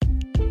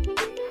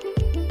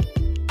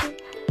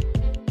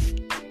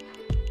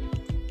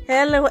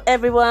Hello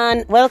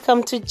everyone,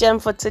 welcome to Gem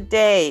for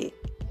Today.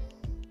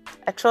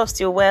 I trust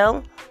you're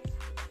well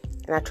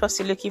and I trust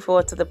you're looking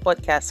forward to the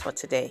podcast for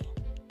today.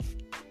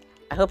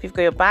 I hope you've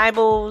got your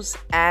Bibles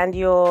and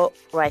your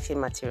writing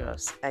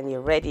materials and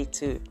you're ready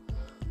to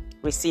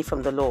receive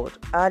from the Lord.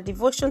 Our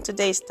devotion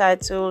today is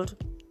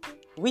titled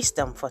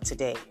Wisdom for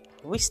Today.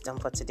 Wisdom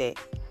for Today.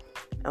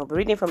 I'll be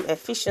reading from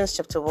Ephesians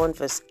chapter 1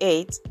 verse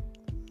 8,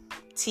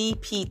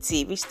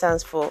 TPT, which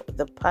stands for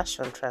the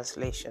Passion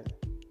Translation.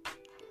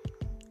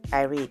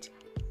 I read,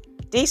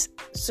 "This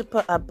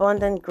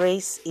superabundant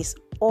grace is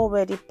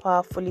already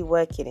powerfully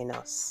working in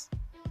us,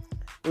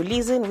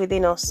 releasing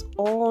within us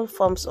all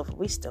forms of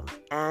wisdom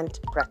and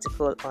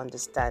practical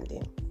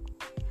understanding."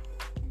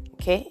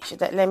 Okay,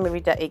 let me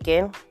read that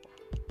again.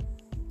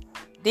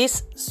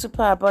 This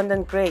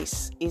superabundant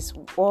grace is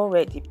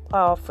already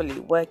powerfully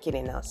working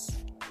in us,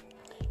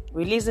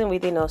 releasing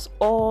within us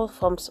all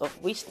forms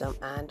of wisdom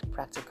and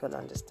practical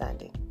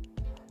understanding.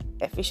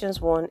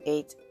 Ephesians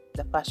 1:8,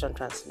 the Passion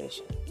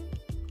Translation.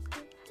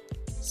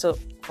 So,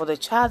 for the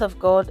child of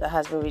God that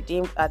has been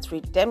redeemed at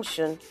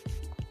redemption,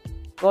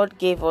 God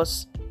gave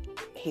us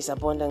His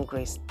abundant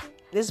grace.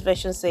 This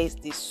version says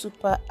the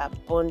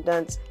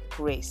superabundant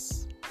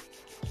grace.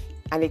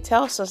 And it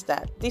tells us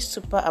that this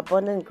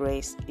superabundant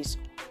grace is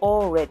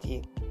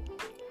already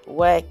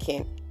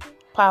working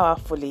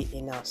powerfully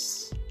in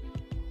us.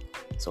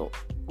 So,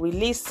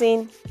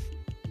 releasing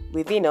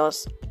within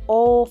us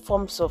all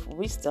forms of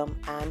wisdom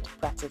and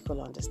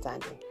practical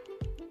understanding.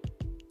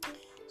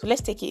 So,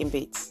 let's take it in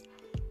bits.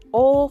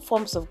 All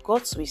forms of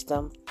God's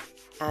wisdom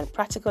and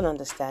practical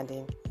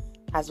understanding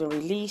has been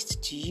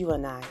released to you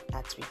and I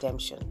at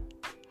redemption.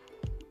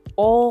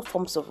 All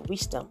forms of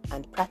wisdom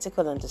and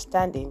practical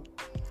understanding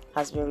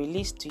has been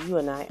released to you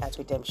and I at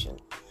redemption.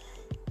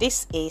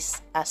 This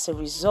is as a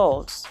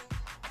result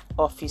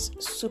of His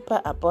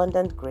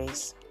superabundant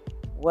grace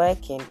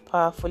working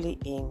powerfully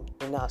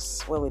in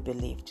us when we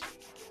believed.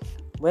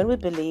 When we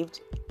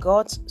believed,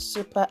 God's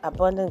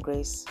superabundant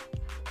grace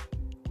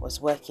was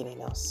working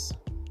in us.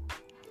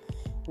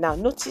 Now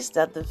notice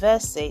that the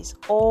verse says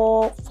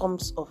all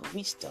forms of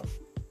wisdom.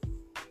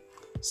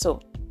 So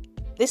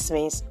this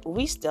means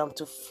wisdom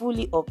to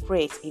fully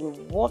operate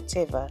in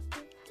whatever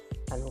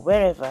and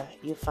wherever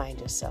you find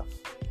yourself.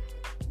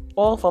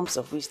 All forms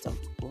of wisdom.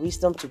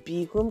 Wisdom to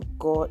be whom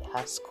God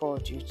has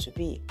called you to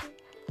be.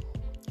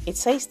 It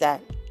says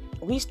that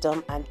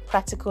wisdom and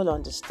practical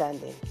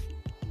understanding.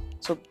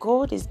 So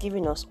God is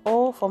giving us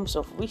all forms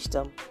of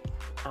wisdom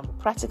and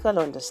practical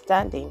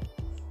understanding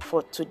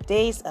for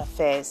today's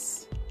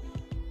affairs,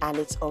 and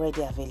it's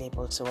already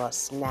available to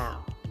us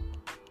now.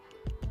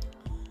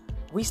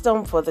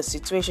 Wisdom for the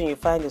situation you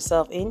find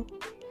yourself in.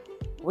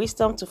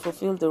 Wisdom to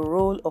fulfill the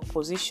role or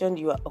position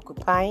you are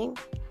occupying.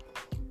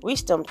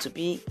 Wisdom to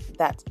be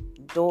that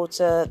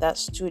daughter, that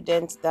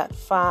student, that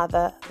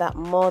father, that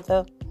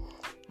mother.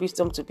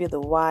 Wisdom to be the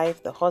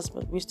wife, the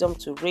husband. Wisdom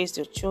to raise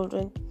your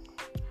children.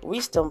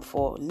 Wisdom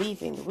for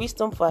living.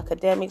 Wisdom for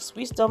academics.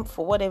 Wisdom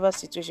for whatever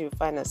situation you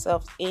find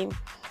yourself in.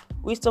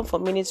 Wisdom for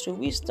ministry.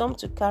 Wisdom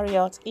to carry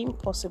out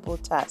impossible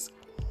tasks.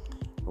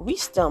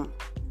 Wisdom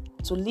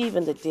to live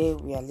in the day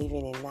we are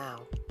living in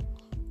now.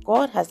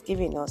 God has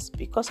given us,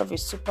 because of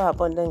His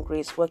superabundant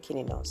grace working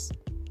in us,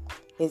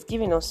 He's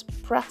given us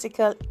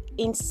practical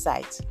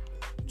insight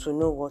to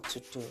know what to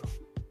do.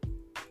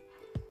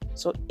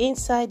 So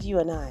inside you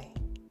and I,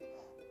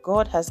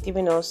 God has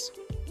given us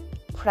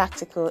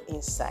practical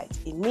insight.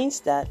 It means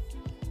that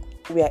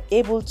we are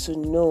able to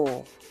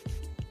know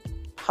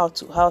how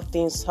to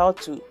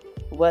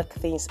work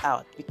things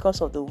out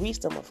because of the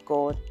wisdom of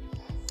God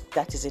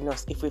that is in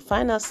us. If we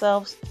find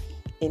ourselves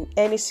in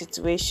any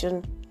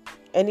situation,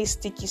 any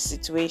sticky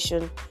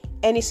situation,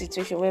 any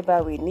situation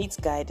whereby we need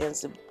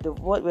guidance,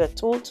 what we are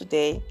told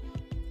today,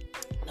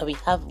 that we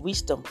have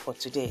wisdom for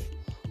today,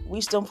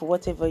 wisdom for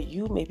whatever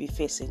you may be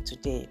facing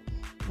today,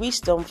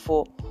 wisdom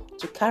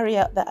to carry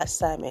out that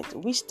assignment,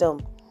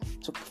 wisdom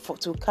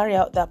to carry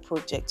out that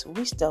project,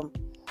 wisdom,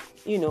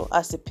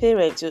 as a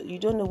parent, you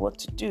don't know what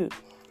to do,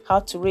 how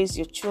to raise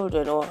your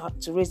children or how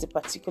to raise a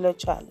particular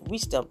child.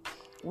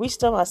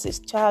 Wisdom as a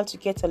child to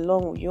get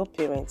along with your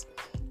parents.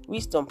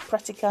 Wisdom,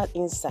 practical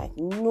insight,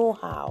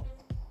 know-how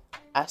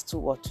as to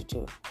what to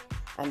do.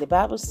 And the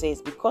Bible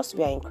says, because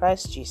we are in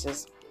Christ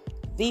Jesus,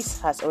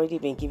 this has already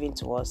been given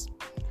to us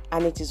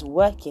and it is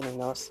working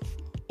in us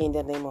in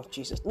the name of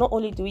Jesus. Not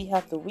only do we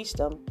have the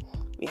wisdom,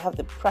 we have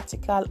the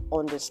practical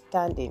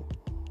understanding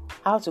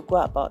how to go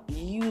about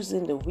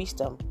using the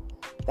wisdom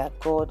that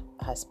God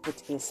has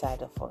put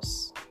inside of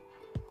us.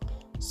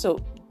 So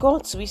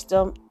God's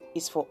wisdom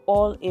is for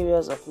all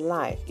areas of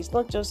life. It's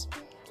not just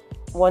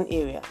one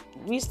area.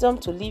 Wisdom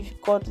to live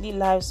godly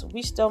lives,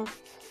 wisdom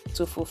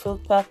to fulfill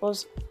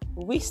purpose,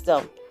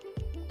 wisdom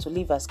to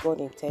live as God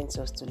intends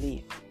us to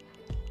live.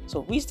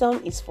 So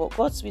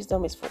God's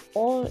wisdom is for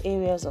all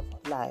areas of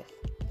life,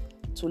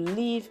 to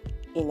live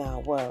in our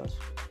world.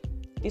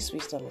 This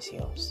wisdom is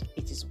yours.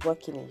 It is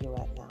working in you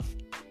right now.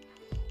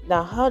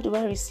 Now, how do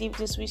I receive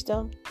this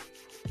wisdom?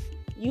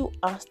 You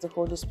ask the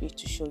Holy Spirit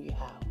to show you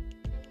how.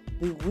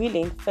 Be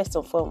willing, first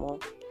and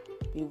foremost,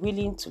 be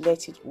willing to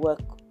let it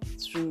work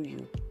through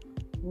you.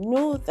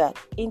 Know that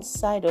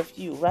inside of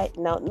you right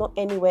now, not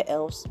anywhere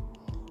else,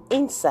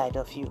 inside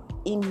of you,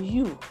 in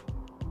you,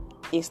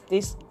 is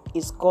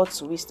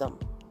God's wisdom.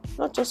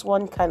 Not just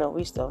one kind of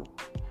wisdom,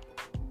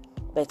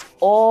 but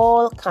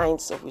all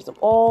kinds of wisdom,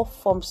 all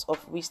forms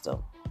of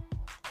wisdom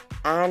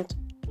and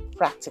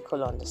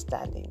practical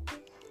understanding.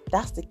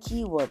 That's the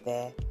key word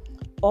there.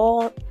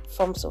 All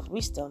forms of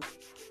wisdom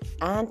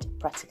and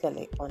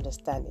practical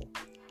understanding.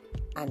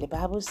 And the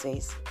Bible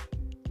says,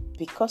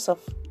 because of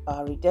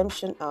our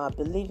redemption, our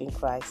belief in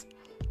Christ,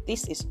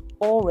 this is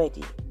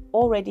already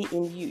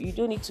in you. You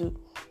don't need to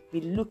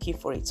be looking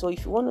for it. So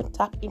if you want to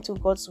tap into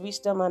God's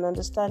wisdom and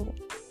understanding,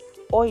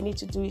 all you need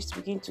to do is to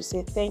begin to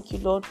say, thank you,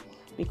 Lord,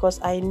 because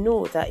I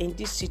know that in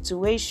this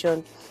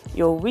situation,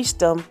 your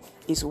wisdom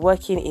is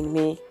working in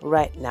me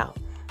right now.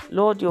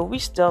 Lord, your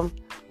wisdom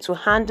to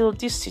handle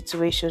this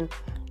situation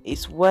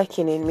is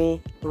working in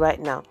me right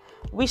now.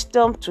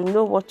 Wisdom to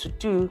know what to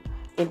do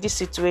in this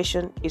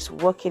situation is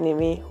working in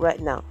me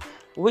right now.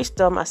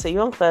 Wisdom as a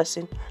young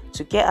person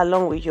to get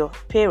along with your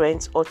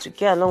parents or to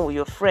get along with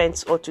your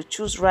friends or to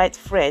choose right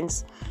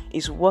friends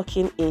is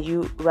working in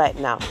you right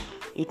now.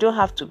 You don't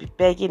have to be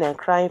begging and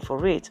crying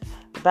for it.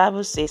 The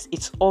Bible says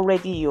it's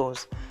already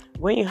yours.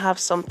 When you have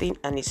something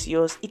and it's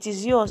yours, it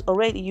is yours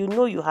already. You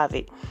know you have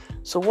it.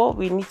 So what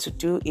we need to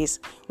do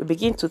is we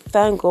begin to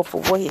thank God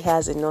for what He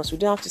has in us. We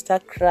don't have to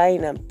start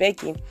crying and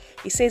begging.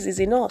 He says it's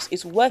in us.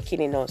 It's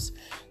working in us.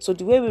 So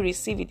the way we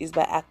receive it is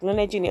by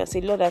acknowledging it and say,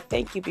 Lord, I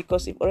thank you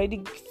because you've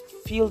already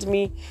filled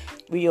me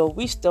with your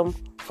wisdom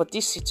for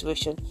this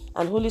situation.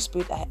 And Holy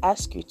Spirit, I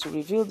ask you to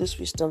reveal this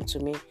wisdom to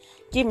me.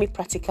 Give me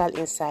practical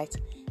insight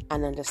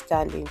and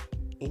understanding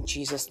in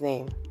Jesus'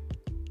 name.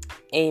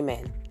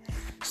 Amen.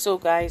 So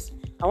guys,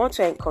 I want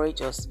to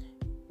encourage us.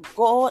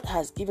 God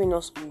has given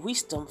us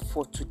wisdom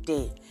for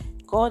today.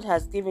 God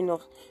has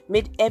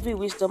made every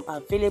wisdom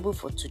available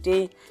for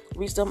today.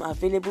 Wisdom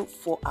available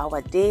for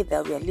our day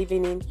that we are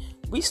living in.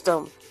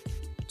 Wisdom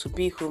to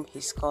be whom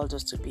He's called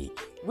us to be.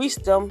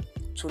 Wisdom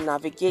to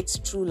navigate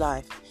through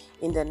life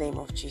in the name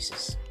of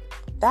Jesus.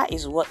 That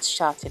is what's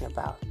shouting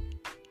about.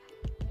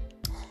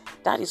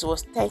 That is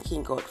what's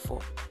thanking God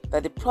for.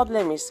 But the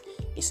problem is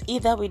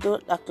either we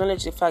don't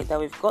acknowledge the fact that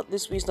we've got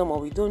this wisdom or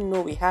we don't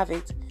know we have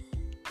it.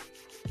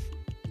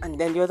 And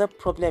then the other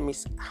problem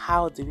is,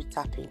 how do we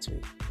tap into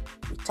it?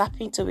 We tap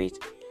into it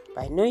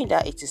by knowing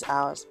that it is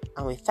ours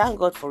and we thank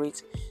God for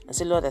it and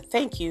say, Lord, I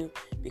thank you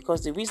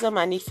because the wisdom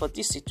I need for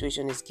this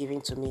situation is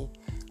given to me.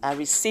 I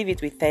receive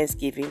it with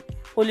thanksgiving.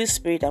 Holy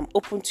Spirit, I'm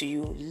open to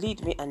you.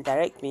 Lead me and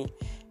direct me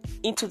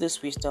into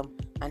this wisdom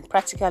and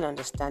practical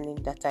understanding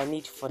that I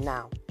need for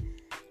now.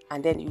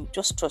 And then you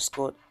just trust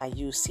God and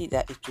you see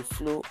that it will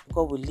flow.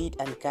 God will lead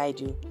and guide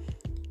you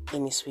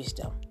in His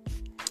wisdom.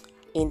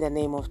 In the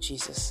name of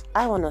Jesus,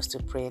 I want us to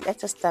pray.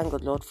 Let us thank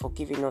God, Lord, for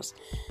giving us.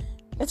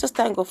 Let us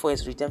thank God for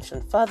His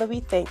redemption. Father,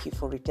 we thank you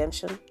for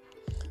redemption.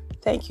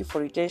 Thank you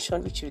for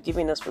redemption, which you've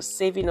given us, for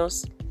saving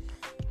us.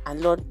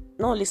 And Lord,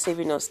 not only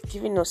saving us,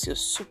 giving us your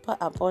super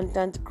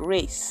abundant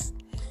grace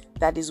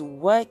that is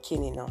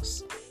working in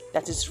us,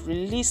 that is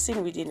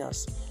releasing within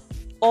us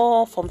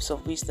all forms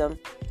of wisdom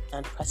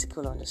and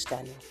practical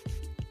understanding.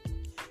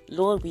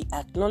 Lord, we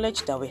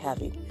acknowledge that we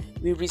have it.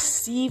 We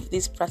receive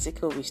this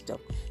practical wisdom.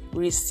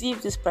 We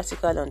receive this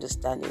practical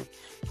understanding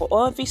for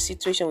every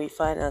situation we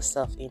find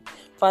ourselves in.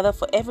 Father,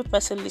 for every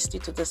person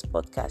listening to this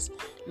podcast,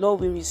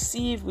 Lord, we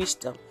receive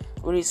wisdom.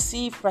 We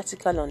receive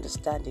practical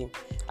understanding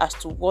as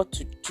to what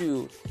to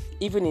do,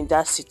 even in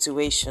that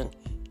situation,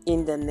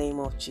 in the name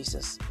of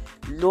Jesus.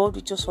 Lord,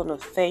 we just want to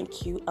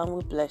thank you and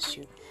we bless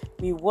you.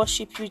 We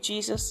worship you,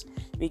 Jesus.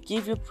 We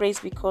give you praise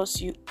because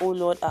you, O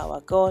Lord, are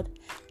our God,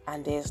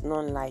 and there is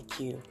none like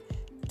you.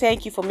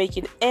 Thank you for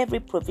making every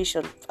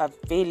provision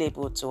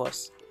available to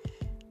us.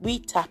 We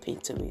tap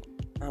into it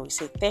and we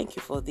say thank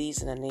you for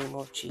these in the name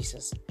of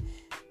Jesus.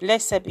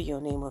 Blessed be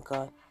your name, O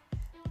God.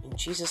 In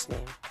Jesus'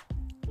 name,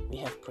 we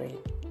have prayed.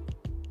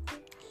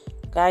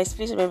 Guys,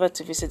 please remember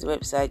to visit the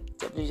website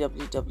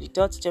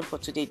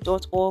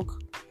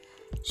www.gemfortoday.org.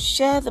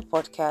 Share the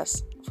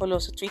podcast. Follow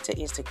us on Twitter,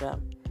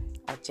 Instagram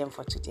at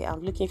Gem4Today.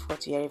 I'm looking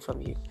forward to hearing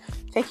from you.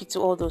 Thank you to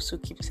all those who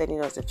keep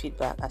sending us the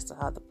feedback as to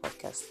how the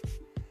podcast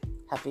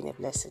have been a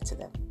blessing to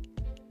them.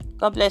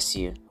 God bless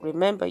you.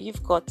 Remember,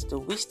 you've got the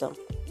wisdom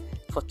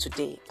for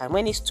today. And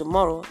when it's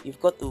tomorrow,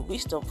 you've got the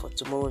wisdom for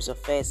tomorrow's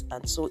affairs.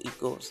 And so it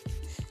goes.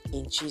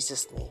 In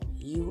Jesus' name,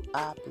 you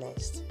are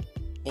blessed.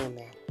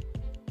 Amen.